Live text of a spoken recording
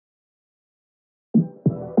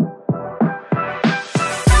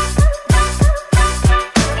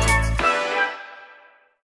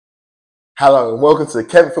Hello and welcome to the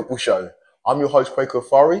Kent Football Show. I'm your host Kweku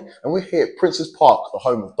Afari and we're here at Prince's Park, the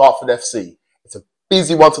home of Dartford FC. It's a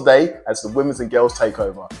busy one today as the women's and girls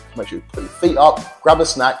takeover. Make sure you put your feet up, grab a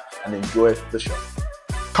snack and enjoy the show.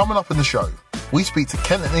 Coming up in the show, we speak to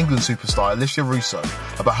Kent and England superstar Alessia Russo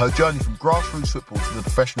about her journey from grassroots football to the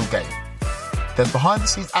professional game. There's behind the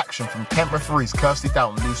scenes action from Kent referees Kirsty,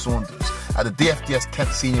 Dowle and Saunders at the DFDS Kent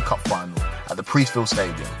Senior Cup final at the Priestfield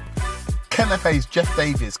Stadium. Kent FA's Jeff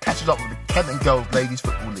Davies catches up with the Kent and Girls Ladies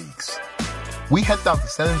Football Leagues. We head down to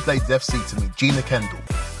Saunders Ladies FC to meet Gina Kendall,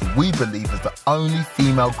 who we believe is the only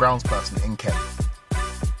female groundsperson in Kent.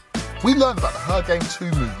 We learn about the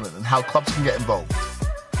HerGameToo movement and how clubs can get involved.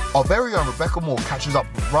 Our very own Rebecca Moore catches up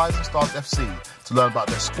with Rising Stars FC to learn about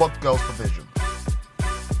their squad girls provision.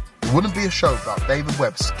 It wouldn't be a show without David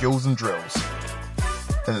Webb's skills and drills.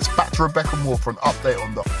 Then it's back to Rebecca Moore for an update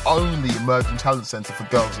on the only emerging talent centre for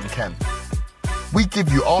girls in Kent. We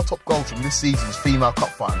give you our top goals from this season's female cup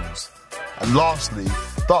finals. And lastly,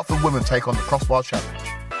 Dartford women take on the Crossbar Challenge.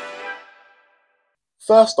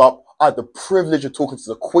 First up, I had the privilege of talking to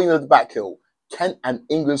the Queen of the Backhill, Kent and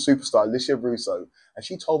England superstar Alessia Russo, and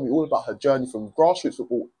she told me all about her journey from grassroots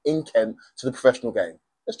football in Kent to the professional game.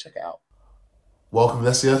 Let's check it out. Welcome,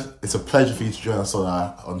 Alessia. It's a pleasure for you to join us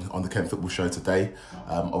on the Kent Football Show today.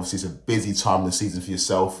 Obviously, it's a busy time of the season for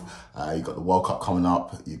yourself. You've got the World Cup coming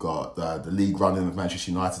up. You've got the league running with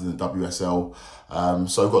Manchester United and the WSL.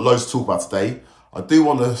 So we've got loads to talk about today. I do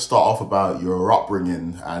want to start off about your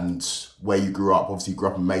upbringing and where you grew up. Obviously, you grew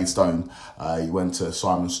up in Maidstone. You went to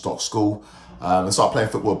Simon Stock School and started playing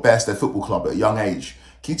football at Best, their football club, at a young age.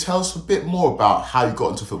 Can you tell us a bit more about how you got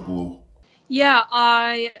into football? Yeah,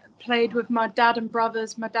 I played with my dad and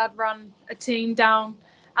brothers. My dad ran a team down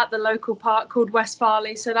at the local park called West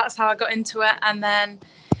Farley, so that's how I got into it, and then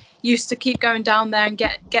used to keep going down there and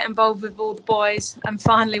get involved with all the boys, and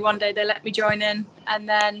finally one day they let me join in, and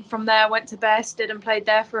then from there I went to Bearsted and played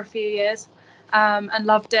there for a few years, and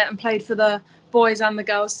loved it and played for the boys and the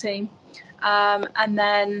girls team, and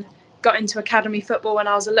then got into academy football when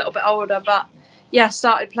I was a little bit older, but yeah,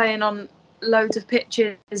 started playing on loads of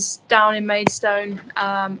pitches down in Maidstone,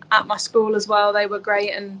 at my school as well. They were great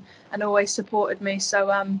and always supported me.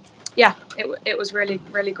 So yeah, it was really,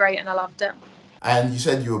 really great and I loved it. And you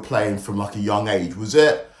said you were playing from like a young age. Was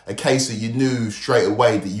it a case that you knew straight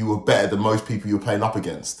away that you were better than most people you were playing up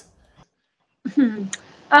against?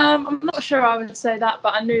 I'm not sure I would say that,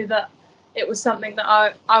 but I knew that it was something that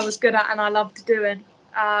I was good at and I loved doing.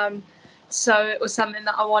 So it was something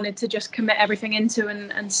that I wanted to just commit everything into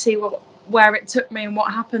and see where it took me and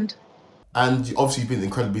what happened. And obviously you've been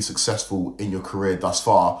incredibly successful in your career thus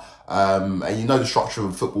far, and you know the structure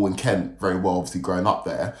of football in Kent very well, obviously growing up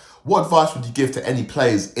there. What advice would you give to any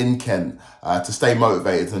players in Kent to stay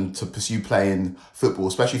motivated and to pursue playing football,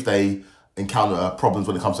 especially if they encounter problems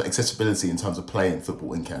when it comes to accessibility in terms of playing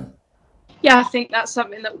football in Kent? Yeah, I think that's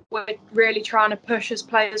something that we're really trying to push as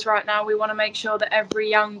players right now. We want to make sure that every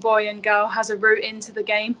young boy and girl has a route into the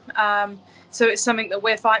game. So it's something that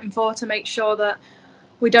we're fighting for, to make sure that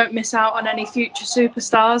we don't miss out on any future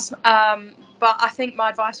superstars. But I think my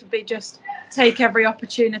advice would be just take every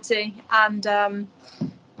opportunity and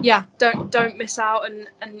yeah, don't miss out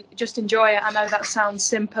and just enjoy it. I know that sounds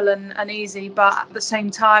simple and easy, but at the same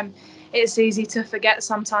time, it's easy to forget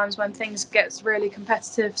sometimes when things get really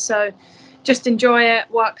competitive. So just enjoy it,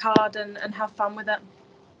 work hard and have fun with it.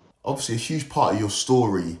 Obviously, a huge part of your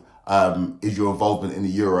story is your involvement in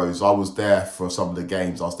the Euros. I was there for some of the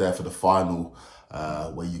games. I was there for the final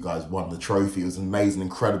where you guys won the trophy. It was amazing,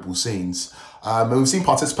 incredible scenes. And we've seen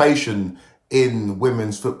participation in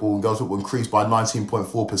women's football and girls' football increase by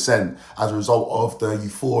 19.4% as a result of the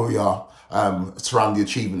euphoria surrounding the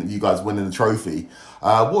achievement of you guys winning the trophy.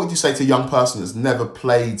 What would you say to a young person that's never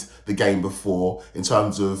played the game before in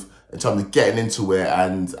terms of getting into it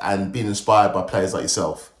and being inspired by players like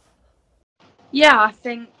yourself? Yeah, I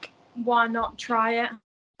think why not try it?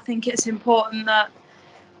 I think it's important that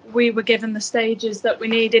we were given the stages that we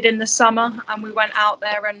needed in the summer and we went out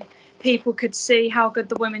there and people could see how good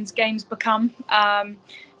the women's game's become.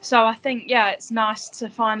 So I think, yeah, it's nice to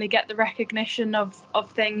finally get the recognition of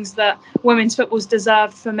things that women's football's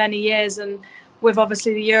deserved for many years. And with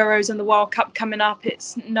obviously the Euros and the World Cup coming up,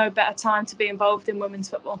 it's no better time to be involved in women's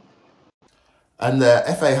football. And the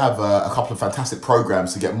FA have a couple of fantastic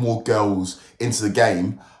programmes to get more girls into the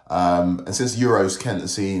game. And since the Euros, Kent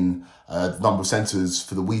has seen the number of centres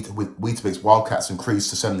for the Weetabix Wildcats increase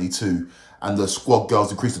to 72 and the squad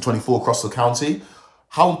girls increased to 24 across the county.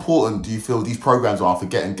 How important do you feel these programmes are for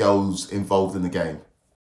getting girls involved in the game?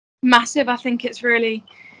 Massive. I think it's really,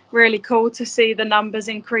 really cool to see the numbers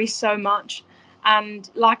increase so much. And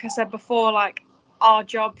like I said before, like our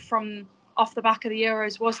job from off the back of the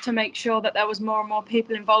Euros was to make sure that there was more and more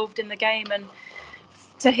people involved in the game, and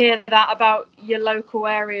to hear that about your local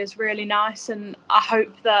area is really nice, and I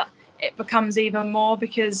hope that it becomes even more,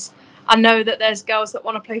 because I know that there's girls that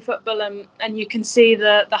want to play football, and you can see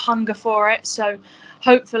the hunger for it. So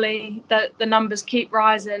hopefully the numbers keep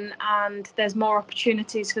rising and there's more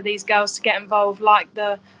opportunities for these girls to get involved, like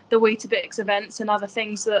the Weetabix events and other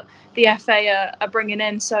things that the FA are bringing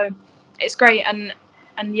in. So it's great, and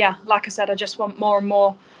yeah, like I said, I just want more and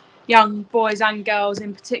more young boys and girls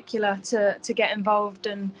in particular to get involved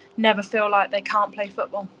and never feel like they can't play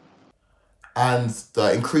football. And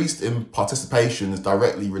the increase in participation is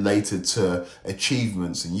directly related to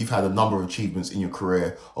achievements, and you've had a number of achievements in your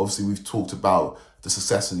career. Obviously, we've talked about the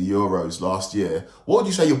success of the Euros last year. What would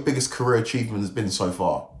you say your biggest career achievement has been so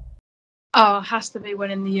far? Oh, it has to be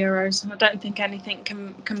winning the Euros. I don't think anything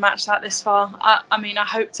can match that this far. I mean, I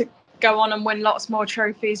hope to go on and win lots more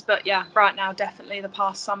trophies, but yeah, right now, definitely the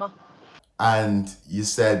past summer. And you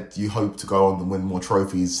said you hope to go on and win more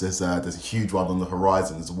trophies. There's a huge one on the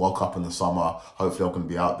horizon. There's a World Cup in the summer. Hopefully I'm going to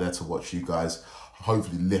be out there to watch you guys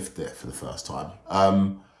hopefully lift it for the first time.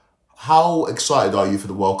 How excited are you for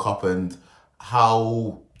the World Cup, and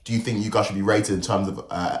how do you think you guys should be rated in terms of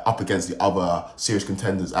up against the other serious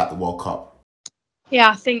contenders at the World Cup? Yeah,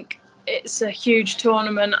 I think it's a huge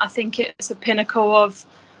tournament. I think it's a pinnacle of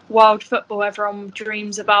world football. Everyone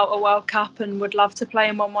dreams about a World Cup and would love to play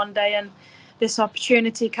in one day, and this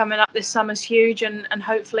opportunity coming up this summer is huge, and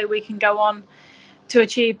hopefully we can go on to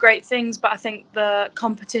achieve great things. But I think the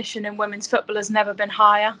competition in women's football has never been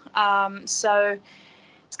higher, so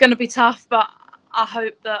it's going to be tough, but I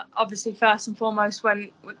hope that obviously first and foremost,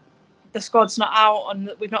 when the squad's not out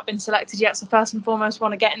and we've not been selected yet, so first and foremost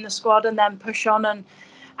want to get in the squad and then push on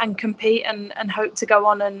and compete and hope to go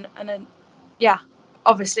on and yeah,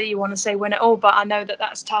 obviously you want to say win it all, but I know that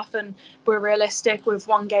that's tough, and we're realistic with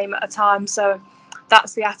one game at a time. So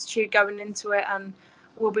that's the attitude going into it, and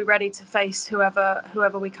we'll be ready to face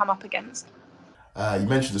whoever we come up against. You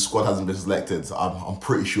mentioned the squad hasn't been selected. I'm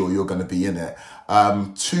pretty sure you're going to be in it.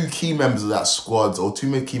 Two key members of that squad, or two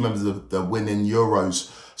key members of the winning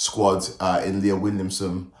Euros squad, in Leah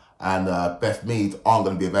Williamson and Beth Mead, aren't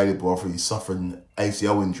going to be available after he's suffering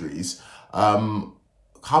ACL injuries.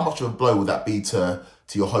 How much of a blow would that be to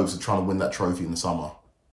your hopes of trying to win that trophy in the summer?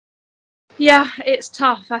 Yeah, it's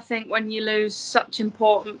tough. I think when you lose such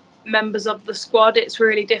important members of the squad, it's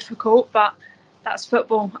really difficult, but that's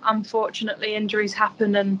football. Unfortunately, injuries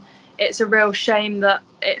happen, and it's a real shame that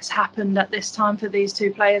it's happened at this time for these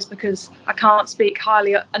two players, because I can't speak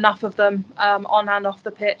highly enough of them on and off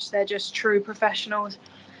the pitch. They're just true professionals.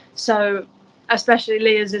 So especially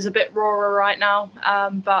Leah's is a bit rawer right now,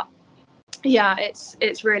 but yeah,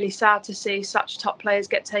 it's really sad to see such top players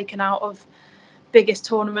get taken out of biggest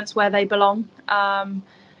tournaments where they belong.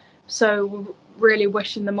 So we're really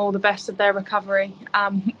wishing them all the best of their recovery.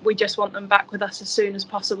 We just want them back with us as soon as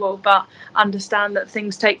possible, but understand that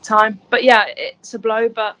things take time. But yeah, it's a blow,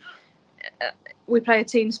 but we play a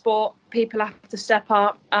team sport. People have to step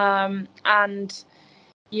up, and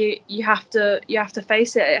you have to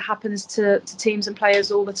face it. It happens to teams and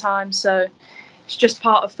players all the time. So it's just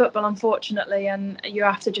part of football, unfortunately, and you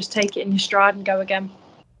have to just take it in your stride and go again.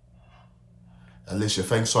 Alessia,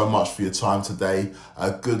 thanks so much for your time today.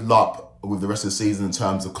 Good luck with the rest of the season in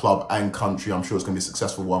terms of club and country. I'm sure it's going to be a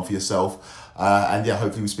successful one for yourself. And yeah,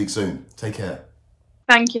 hopefully we speak soon. Take care.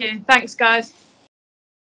 Thank you. Thanks, guys.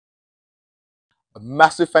 A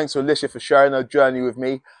massive thanks to Alessia for sharing her journey with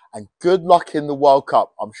me, and good luck in the World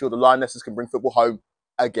Cup. I'm sure the Lionesses can bring football home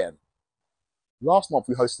again. Last month,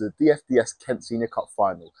 we hosted the DFDS Kent Senior Cup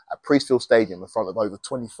final at Priestfield Stadium in front of over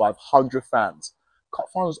 2,500 fans. Cup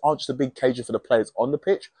finals aren't just a big occasion for the players on the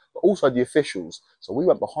pitch, but also the officials. So we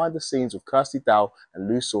went behind the scenes with Kirsty, Dowle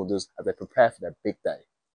and Saunders as they prepare for their big day.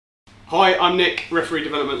 Hi, I'm Nick, Referee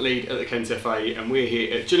Development Lead at the Kent FA, and we're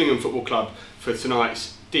here at Gillingham Football Club for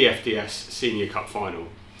tonight's DFDS Senior Cup final.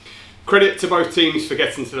 Credit to both teams for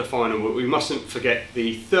getting to the final, but we mustn't forget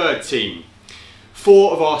the third team.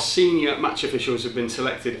 4 of our senior match officials have been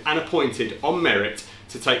selected and appointed on merit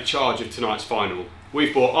to take charge of tonight's final.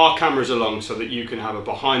 We've brought our cameras along so that you can have a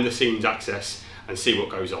behind the scenes access and see what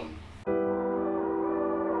goes on.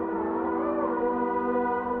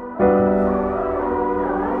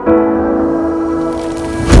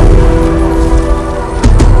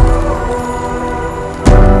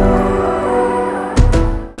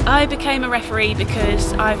 I became a referee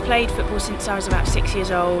because I've played football since I was about 6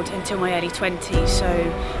 years old until my early 20s,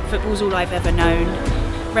 so football's all I've ever known.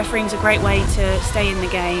 Refereeing's a great way to stay in the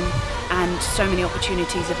game and so many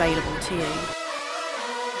opportunities available to you.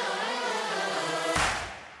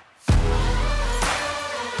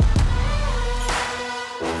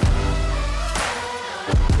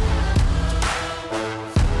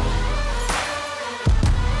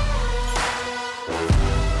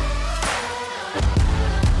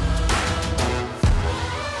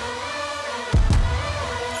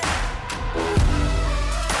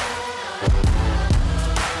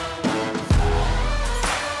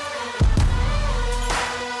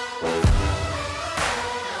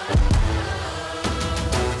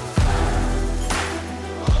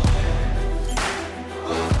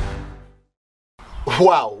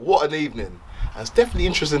 Wow, what an evening. And it's definitely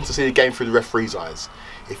interesting to see the game through the referee's eyes.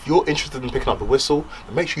 If you're interested in picking up the whistle,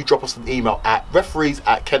 then make sure you drop us an email at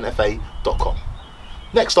referees@kentfa.com.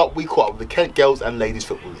 Next up, we caught up with the Kent Girls and Ladies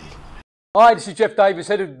Football League. Hi, this is Jeff Davis,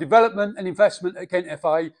 Head of Development and Investment at Kent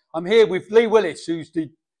FA. I'm here with Lee Willis, who's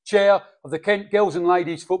the Chair of the Kent Girls and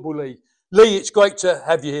Ladies Football League. Lee, it's great to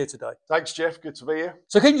have you here today. Thanks, Jeff. Good to be here.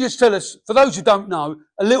 So can you just tell us, for those who don't know,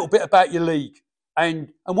 a little bit about your league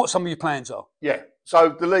and what some of your plans are? Yeah. So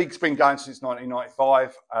the league's been going since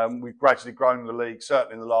 1995. We've gradually grown the league,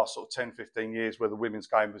 certainly in the last sort of 10, 15 years, where the women's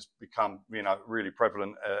game has become, really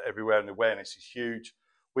prevalent everywhere, and the awareness is huge.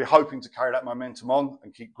 We're hoping to carry that momentum on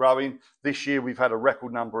and keep growing. This year, we've had a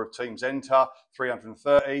record number of teams enter,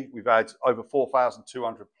 330. We've had over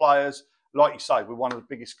 4,200 players. Like you say, we're one of the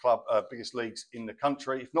biggest leagues in the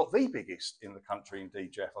country, if not the biggest in the country,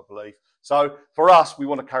 indeed, Jeff, I believe. So for us, we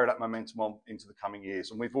want to carry that momentum on into the coming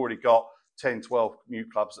years. And we've already got 10, 12 new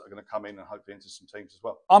clubs that are going to come in and hopefully into some teams as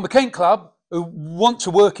well. I'm a Kent club who want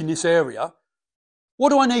to work in this area.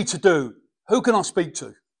 What do I need to do? Who can I speak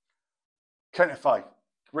to? Kent FA.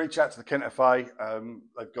 Reach out to the Kent FA.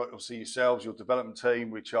 They've got, obviously, yourselves, your development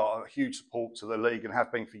team, which are a huge support to the league and have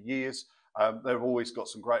been for years. They've always got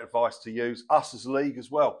some great advice to use. Us as a league as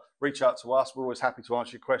well. Reach out to us. We're always happy to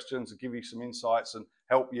answer your questions and give you some insights and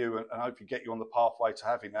help you and hopefully get you on the pathway to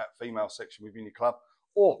having that female section within your club.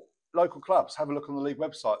 Or local clubs. Have a look on the league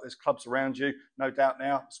website. There's clubs around you, no doubt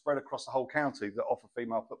now, spread across the whole county that offer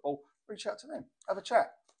female football. Reach out to them. Have a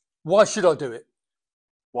chat. Why should I do it?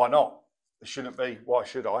 Why not? It shouldn't be, why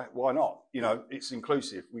should I? Why not? It's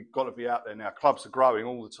inclusive. We've got to be out there now. Clubs are growing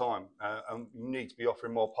all the time, and you need to be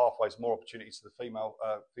offering more pathways, more opportunities to the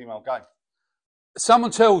female game. Someone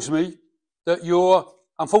tells me that you're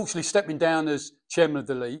unfortunately stepping down as chairman of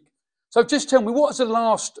the league. So just tell me, what has the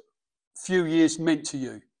last few years meant to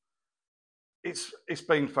you? It's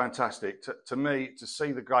been fantastic to me to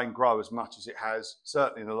see the game grow as much as it has.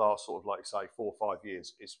 Certainly in the last sort of, like you say, 4 or 5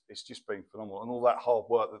 years, it's just been phenomenal. And all that hard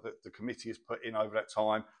work that the committee has put in over that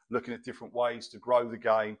time, looking at different ways to grow the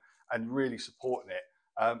game and really supporting it,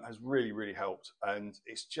 has really, really helped. And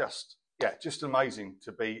it's just amazing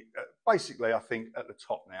to be basically, I think, at the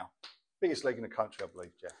top now. Biggest league in the country, I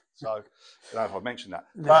believe, Jeff. So I don't know if I've mentioned that,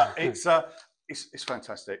 but it's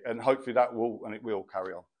fantastic, and hopefully it will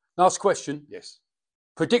carry on. Last question. Yes.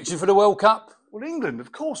 Prediction for the World Cup? Well, England,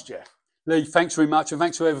 of course, Jeff. Lee, thanks very much, and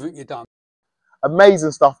thanks for everything you've done.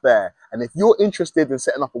 Amazing stuff there. And if you're interested in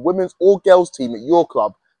setting up a women's or girls team at your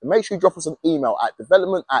club, then make sure you drop us an email at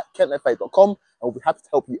development@kentfa.com, and we'll be happy to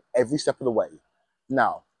help you every step of the way.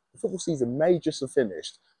 Now, the football season may just have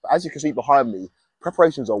finished, but as you can see behind me,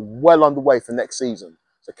 preparations are well underway for next season.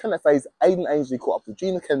 So Kent FA's Aidan Ainsley caught up with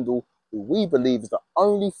Gina Kendall, who we believe is the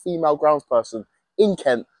only female groundsperson in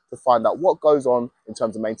Kent, to find out what goes on in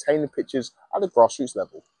terms of maintaining pitches at a grassroots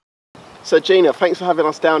level. So Gina, thanks for having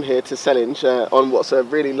us down here to Sellinge on what's a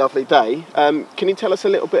really lovely day. Can you tell us a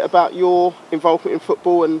little bit about your involvement in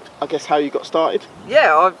football and I guess how you got started?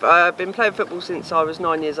 Yeah, I've been playing football since I was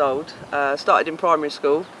 9 years old. Started in primary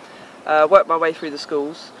school, worked my way through the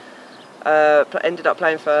schools, ended up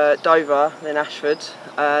playing for Dover, then Ashford,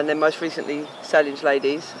 and then most recently Sellinge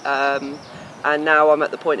Ladies. And now I'm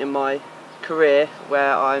at the point in my career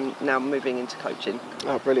where I'm now moving into coaching.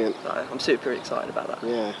 Oh, brilliant. So I'm super excited about that.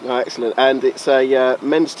 Yeah, no, excellent. And it's a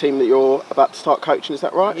men's team that you're about to start coaching, is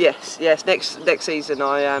that right? Yes. Next season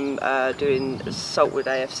I am doing Saltwood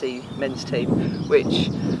AFC men's team, which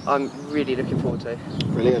I'm really looking forward to.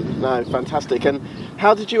 Brilliant. No, fantastic. And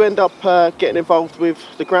how did you end up getting involved with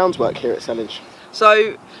the groundswork here at Sellinge?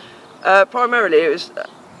 So primarily it was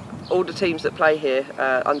all the teams that play here,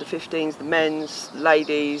 under 15s, the men's,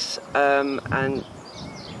 ladies, and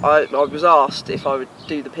I was asked if I would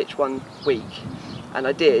do the pitch one week, and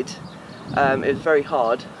I did. It was very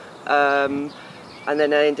hard, and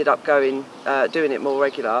then I ended up doing it more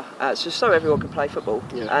regular, just so everyone could play football.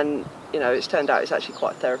 Yeah. And it's turned out it's actually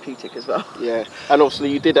quite therapeutic as well. Yeah, and also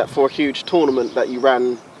you did that for a huge tournament that you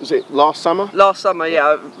ran. Was it last summer? Last summer, yeah.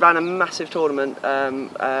 I ran a massive tournament,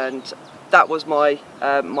 and that was my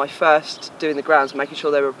first doing the grounds, making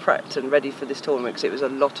sure they were prepped and ready for this tournament, because it was a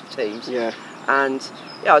lot of teams. Yeah. And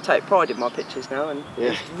I take pride in my pitches now, and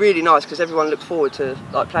it's really nice because everyone looks forward to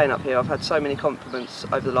playing up here. I've had so many compliments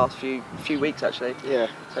over the last few weeks actually. Yeah.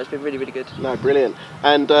 So it's been really, really good. No, brilliant.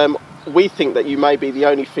 And we think that you may be the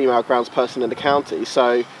only female grounds person in the county.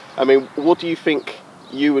 So, I mean, what do you think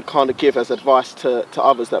you would kind of give as advice to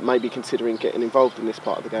others that may be considering getting involved in this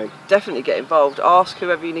part of the game? Definitely get involved. Ask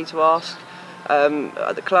whoever you need to ask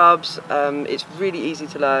at the clubs. It's really easy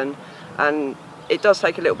to learn, and it does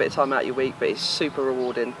take a little bit of time out of your week, but it's super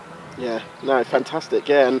rewarding. Yeah, no, fantastic.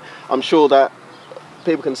 Yeah, and I'm sure that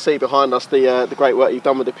people can see behind us the great work you've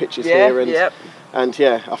done with the pitches here, and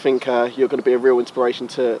yeah, I think you're going to be a real inspiration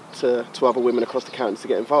to other women across the county to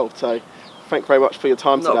get involved. So, thank you very much for your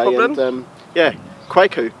time today. Not a problem. And yeah,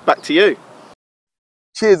 Kweku, back to you.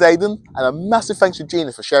 Cheers, Aidan, and a massive thanks to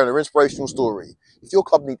Gina for sharing her inspirational story. If your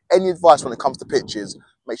club needs any advice when it comes to pitches,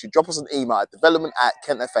 make sure you drop us an email at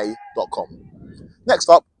development@kentfa.com. Next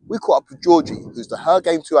up, we caught up with Georgie, who's the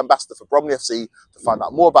HerGameToo ambassador for Bromley FC, to find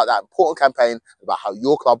out more about that important campaign and about how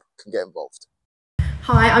your club can get involved.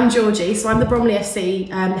 Hi, I'm Georgie, so I'm the Bromley FC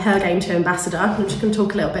HerGameToo ambassador. I'm just going to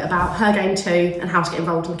talk a little bit about HerGameToo and how to get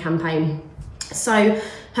involved in the campaign. So,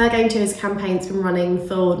 HerGameToo is a campaign that's been running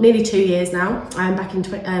for nearly 2 years now, back in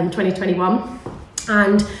 2021,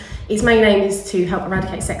 and its main aim is to help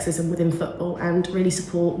eradicate sexism within football and really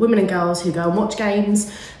support women and girls who go and watch games,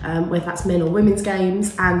 whether that's men or women's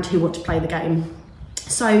games, and who want to play the game.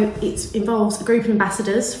 So it involves a group of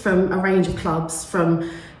ambassadors from a range of clubs, from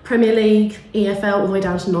Premier League, EFL, all the way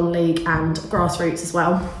down to non-league and grassroots as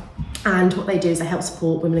well. And what they do is they help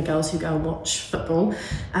support women and girls who go and watch football,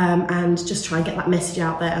 and just try and get that message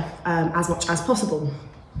out there as much as possible.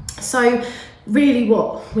 So really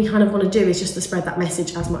what we kind of want to do is just to spread that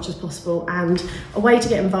message as much as possible, and a way to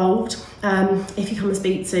get involved, if you come and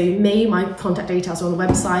speak to me, my contact details are on the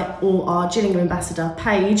website, or our Gillingham Ambassador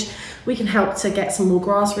page. We can help to get some more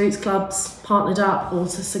grassroots clubs partnered up, or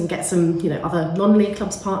to get some other non-league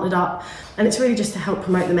clubs partnered up, and it's really just to help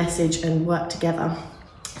promote the message and work together.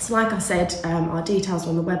 So like I said, our details are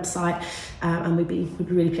on the website, and we'd be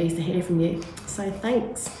really pleased to hear from you. So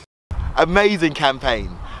thanks. Amazing campaign.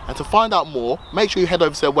 And to find out more, make sure you head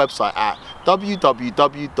over to their website at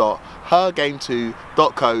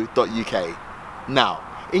www.hergametoo.co.uk. Now,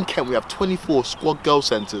 in Kent we have 24 squad girl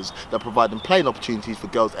centres that provide playing opportunities for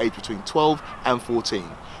girls aged between 12 and 14.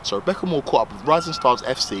 So Rebecca Moore caught up with Rising Stars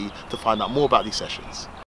FC to find out more about these sessions.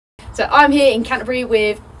 So I'm here in Canterbury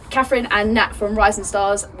with Catherine and Nat from Rising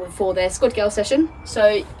Stars for their Squad Girls session.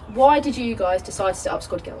 So why did you guys decide to set up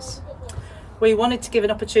Squad Girls? We wanted to give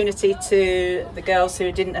an opportunity to the girls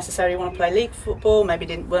who didn't necessarily want to play league football, maybe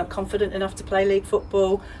weren't confident enough to play league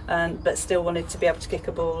football, but still wanted to be able to kick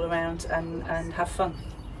a ball around and have fun.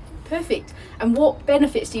 Perfect. And what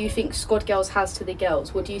benefits do you think Squad Girls has to the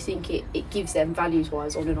girls? What do you think it gives them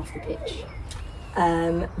values-wise on and off the pitch?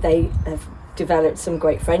 They have developed some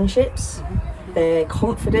great friendships. Their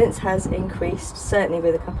confidence has increased, certainly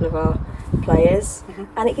with a couple of our players,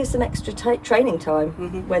 and it gives them extra training time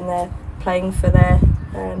when they're playing for their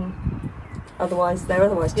otherwise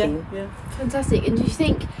team. Yeah. Fantastic. And do you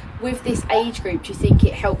think with this age group, do you think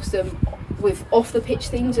it helps them with off the pitch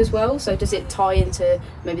things as well? So does it tie into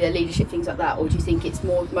maybe their leadership, things like that, or do you think it's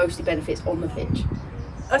mostly benefits on the pitch?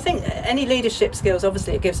 I think any leadership skills,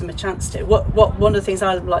 obviously it gives them a chance to. One of the things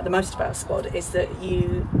I like the most about a squad is that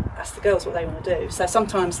you ask the girls what they want to do. So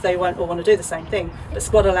sometimes they won't all want to do the same thing, but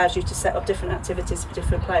squad allows you to set up different activities for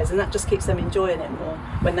different players, and that just keeps them enjoying it more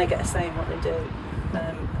when they get a say in what they do.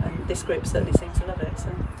 And this group certainly seems to love it. So.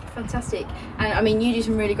 Fantastic. And I mean, you do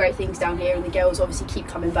some really great things down here, and the girls obviously keep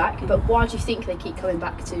coming back, but why do you think they keep coming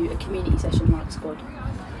back to a community session like Squad?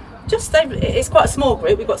 It's quite a small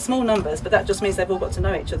group, we've got small numbers, but that just means they've all got to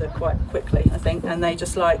know each other quite quickly, I think, and they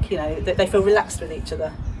just they feel relaxed with each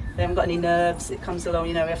other. They haven't got any nerves, it comes along,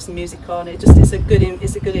 we have some music on, it's a good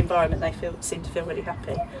environment, they seem to feel really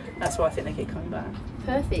happy. That's why I think they keep coming back.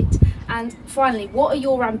 Perfect. And finally, what are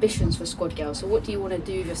your ambitions for Squad Girls? So what do you want to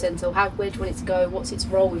do with your centre? Where do you want it to go? What's its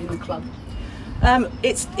role within the club?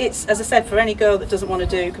 It's as I said, for any girl that doesn't want to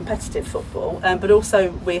do competitive football, but also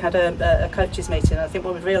we had a coaches meeting, and I think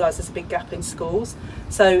what we've realised there's a big gap in schools.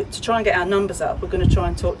 So to try and get our numbers up, we're going to try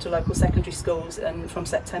and talk to local secondary schools, and from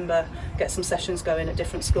September get some sessions going at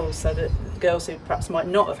different schools, so that girls who perhaps might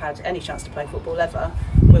not have had any chance to play football ever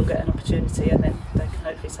will get an opportunity, and then they can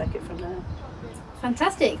hopefully take it from there.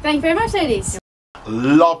 Fantastic. Thank you very much, ladies.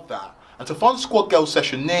 Love that. And to find a Squad Girls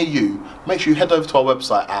session near you, make sure you head over to our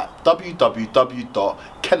website at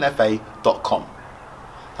www.kentfa.com.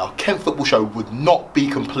 Our Kent Football Show would not be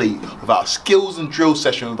complete without a skills and drill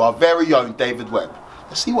session with our very own David Webb.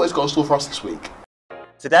 Let's see what he's got in store for us this week.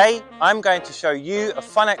 Today, I'm going to show you a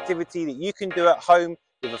fun activity that you can do at home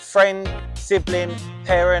with a friend, sibling,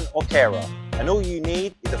 parent or carer. And all you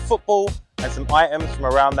need is a football and some items from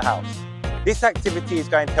around the house. This activity is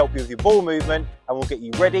going to help you with your ball movement and will get you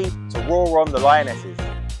ready to roar on the Lionesses.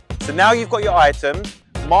 So now you've got your items,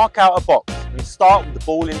 mark out a box and start with the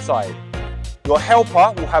ball inside. Your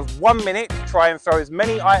helper will have 1 minute to try and throw as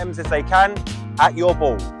many items as they can at your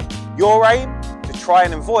ball. Your aim, to try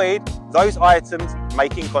and avoid those items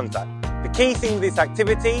making contact. The key thing with this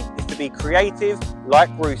activity is to be creative like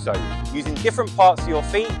Russo, using different parts of your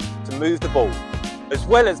feet to move the ball, as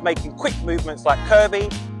well as making quick movements like Kirby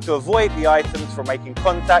to avoid the items from making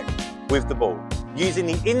contact with the ball. Using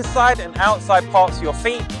the inside and outside parts of your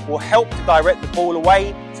feet will help to direct the ball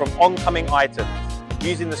away from oncoming items.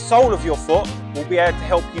 Using the sole of your foot will be able to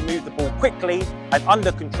help you move the ball quickly and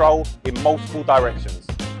under control in multiple directions.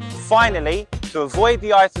 Finally, to avoid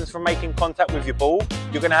the items from making contact with your ball,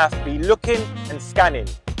 you're going to have to be looking and scanning,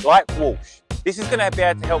 like Walsh. This is going to be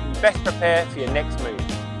able to help you best prepare for your next move.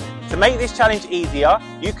 To make this challenge easier,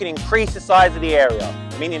 you can increase the size of the area,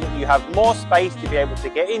 meaning that you have more space to be able to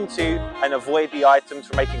get into and avoid the items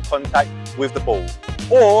from making contact with the ball.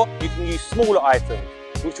 Or you can use smaller items,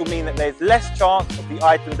 which will mean that there's less chance of the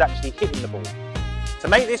items actually hitting the ball. To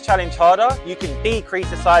make this challenge harder, you can decrease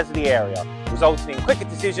the size of the area, resulting in quicker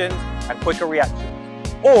decisions and quicker reactions.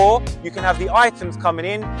 Or you can have the items coming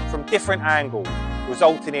in from different angles,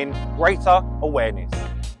 resulting in greater awareness.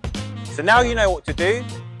 So now you know what to do.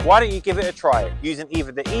 Why don't you give it a try, using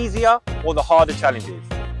either the easier or the harder challenges.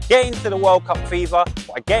 Get into the World Cup fever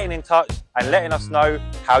by getting in touch and letting us know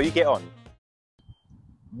how you get on.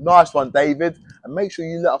 Nice one, David. And make sure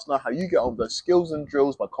you let us know how you get on with those skills and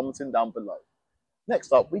drills by commenting down below.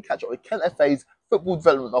 Next up, we catch up with Kent FA's Football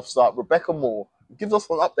Development Officer, Rebecca Moore, who gives us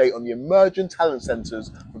an update on the Emerging Talent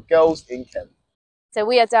Centres for girls in Kent. So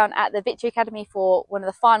we are down at the Victory Academy for one of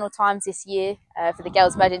the final times this year for the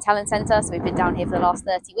Girls Emerging Talent Centre. So we've been down here for the last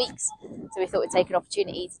 30 weeks. So we thought we'd take an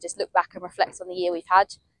opportunity to just look back and reflect on the year we've had.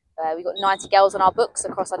 We've got 90 girls on our books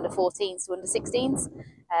across under 14s to under 16s.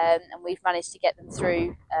 And we've managed to get them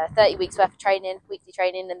through 30 weeks worth of training, weekly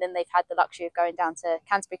training. And then they've had the luxury of going down to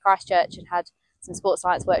Canterbury Christchurch and had some sports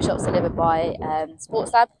science workshops delivered by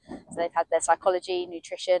Sports Lab. So they've had their psychology,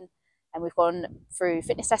 nutrition, and we've gone through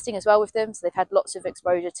fitness testing as well with them. So they've had lots of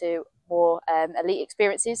exposure to more elite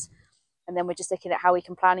experiences. And then we're just looking at how we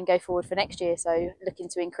can plan and go forward for next year. So looking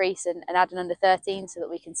to increase and add an under 13 so that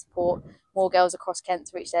we can support more girls across Kent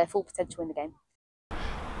to reach their full potential in the game.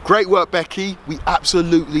 Great work, Becky. We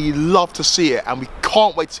absolutely love to see it, and we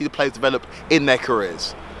can't wait to see the players develop in their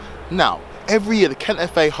careers. Now, every year the Kent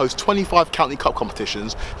FA hosts 25 County Cup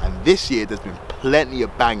competitions, and this year there's been plenty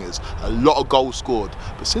of bangers, a lot of goals scored.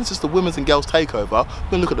 But since it's the women's and girls takeover, we're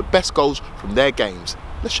going to look at the best goals from their games.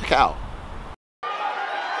 Let's check it out.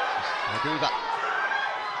 Adiva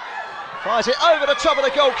fires it over the top of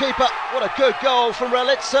the goalkeeper. What a good goal from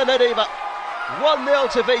Relitsa Nadiva.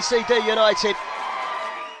 1-0 to VCD United.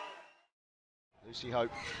 Lucy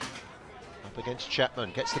Hope up against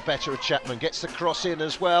Chapman, gets the better of Chapman, gets the cross in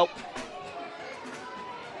as well.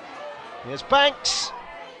 Here's Banks,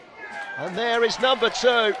 and there is number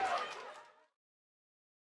 2.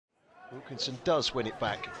 Wilkinson does win it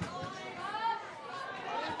back.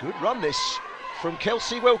 It's a good run this from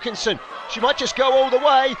Kelsey Wilkinson. She might just go all the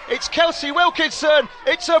way. It's Kelsey Wilkinson.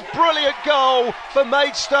 It's a brilliant goal for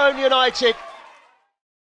Maidstone United.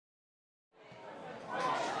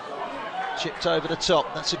 Chipped over the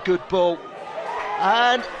top, that's a good ball.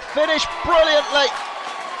 And finished brilliantly.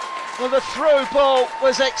 Well, the through ball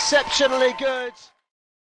was exceptionally good.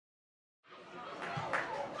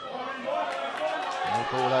 No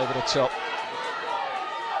ball over the top.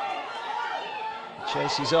 The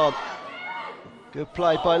chase is on. Good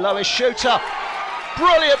play by Lois Shooter.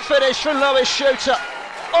 Brilliant finish from Lois Shooter.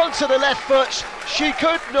 Onto the left foot. She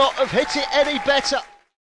could not have hit it any better.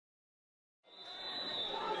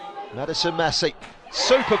 Madison Massey.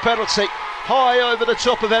 Super penalty. High over the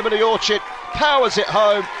top of Emily Orchard. Powers it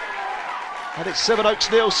home. And it's Sevenoaks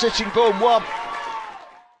 0, Sittingbourne 1.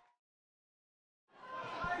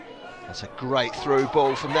 That's a great through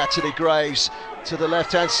ball from Natalie Graves to the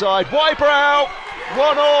left-hand side. Wybrow,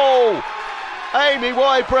 1-1. Amy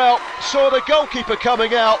Wybrow saw the goalkeeper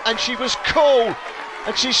coming out and she was cool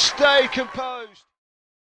and she stayed composed.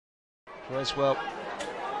 Creswell.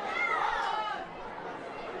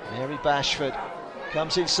 Mary Bashford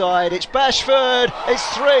comes inside. It's Bashford. It's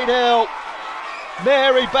 3-0.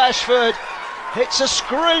 Mary Bashford hits a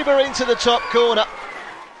screamer into the top corner.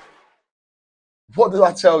 What did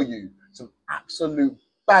I tell you? Some absolute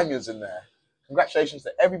bangers in there. Congratulations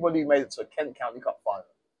to everybody who made it to a Kent County Cup final.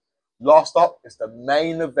 Last up is the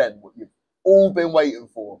main event, what you've all been waiting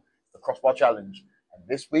for, the Crossbar Challenge. And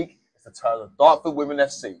this week, it's the turn of Dartford Women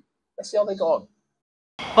FC. Let's see how they got on.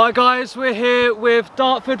 Hi guys, we're here with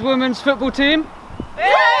Dartford Women's Football Team.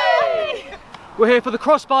 Yay! We're here for the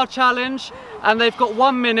Crossbar Challenge, and they've got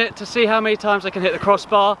 1 minute to see how many times they can hit the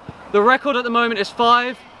crossbar. The record at the moment is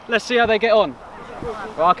 5. Let's see how they get on.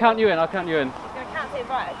 Well, I'll count you in, I'll count you in.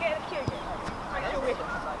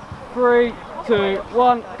 3, 2,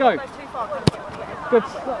 1, go. Good,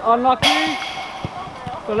 unlucky.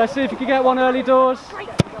 But let's see if you can get one early doors.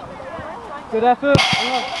 Good effort.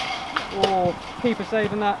 Oh, keeper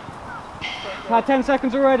saving that. Had 10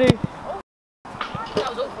 seconds already.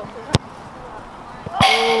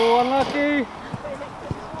 Oh, unlucky.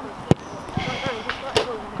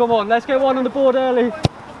 Come on, let's get one on the board early.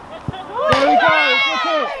 There we go, that's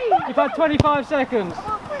it. You've had 25 seconds.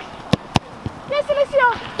 Yes,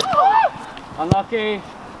 Alessia. Unlucky.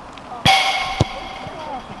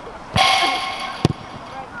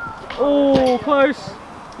 Oh, close.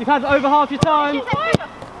 You've had over half your time.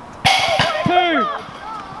 2.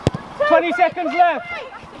 20 seconds left.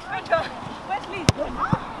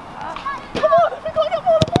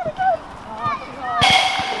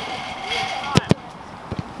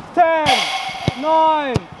 10,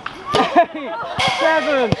 9, 8,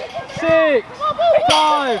 7, 6,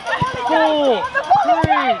 5, 4,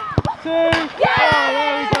 3, 2,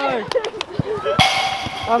 there we go.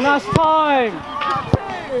 And that's time.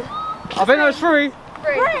 I think that was 3.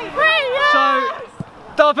 So,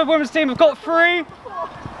 Dartford women's team have got 3.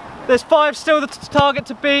 There's 5 still the target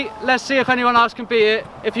to beat. Let's see if anyone else can beat it.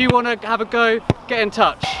 If you want to have a go, get in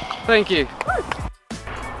touch. Thank you.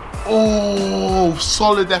 Oh,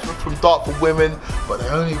 solid effort from Dartford women, but they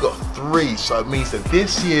only got 3, so it means that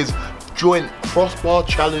this year's joint Crossbar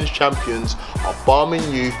Challenge champions are Barmin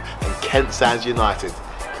Youth and Kent Sands United.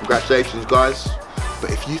 Congratulations, guys.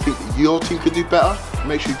 But if you think that your team could do better,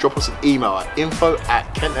 make sure you drop us an email at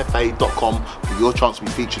info@kentfa.com for your chance to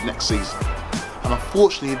be featured next season. And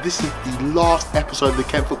unfortunately, this is the last episode of the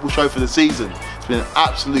Kent Football Show for the season. It's been an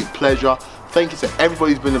absolute pleasure. Thank you to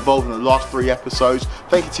everybody who's been involved in the last 3 episodes.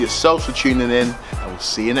 Thank you to yourselves for tuning in, and we'll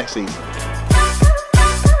see you next season.